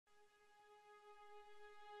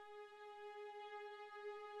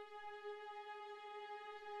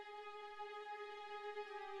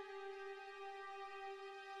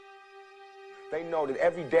They know that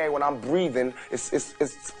every day when I'm breathing,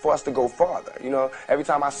 it's for us to go farther. You know, every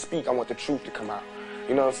time I speak, I want the truth to come out.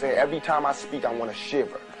 You know what I'm saying? Every time I speak, I want to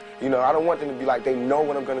shiver. You know, I don't want them to be like they know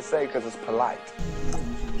what I'm going to say because it's polite.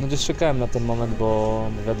 No gdzieś czekałem na ten moment, bo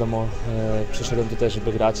wiadomo, przyszedłem tutaj,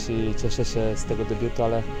 żeby grać i cieszę się z tego debiutu,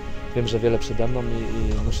 ale wiem, że wiele przede mną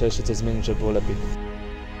i muszę jeszcze coś zmienić, żeby było lepiej.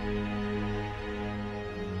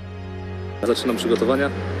 Zaczynam przygotowania,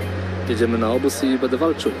 jedziemy na obóz i będę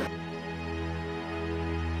walczył.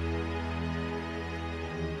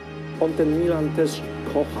 On ten Milan też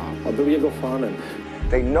kocha, a był jego fanem.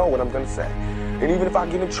 They know what I'm going to say. And even if I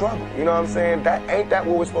get in trouble, you know what I'm saying? Ain't that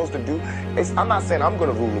what we're supposed to do? I'm not saying I'm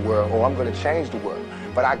going to rule the world or I'm going to change the world,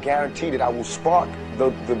 but I guarantee that I will spark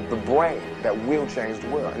the brain that will change the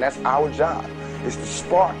world. And that's our job, is to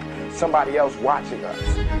spark somebody else watching us.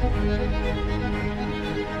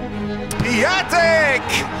 Piatek!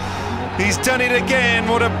 He's done it again.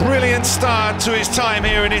 What a brilliant start to his time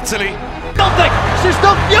here in Italy. Piatek!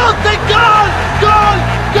 Krzysztof Piatek! Gol! Gol!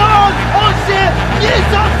 Gol! On się nie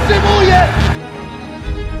zatrzymuje!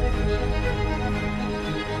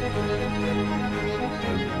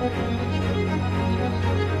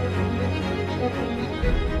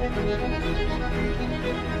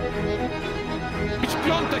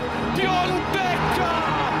 Piątek! Piątek!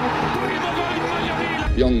 Primo gol in maglia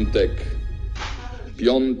Milan! Piątek.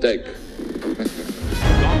 Piątek.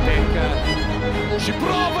 Piątek ci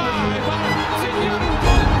prova e va a segnare un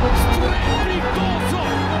gol strepitoso!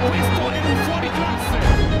 Questo è un fuoriclasse!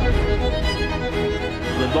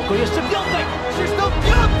 Głęboko jeszcze Piatek! Krzysztof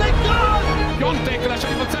Piatek! Gol! Piątek lascia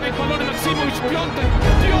rimbalzare il pallone Maksimovic, Piątek!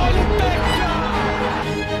 Piątek!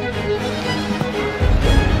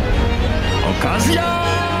 Okazja!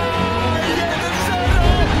 1-0!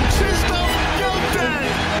 Krzysztof Piatek!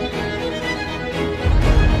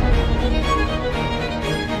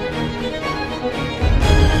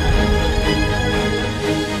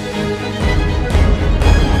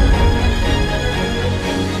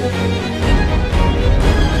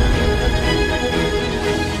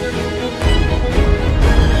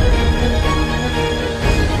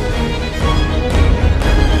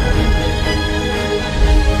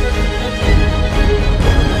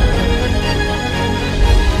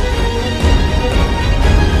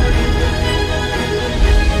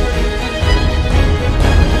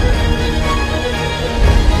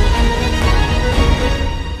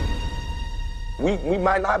 We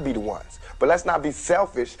might not be the ones, but let's not be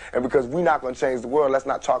selfish, and because we're not going to change the world, let's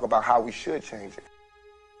not talk about how we should change it.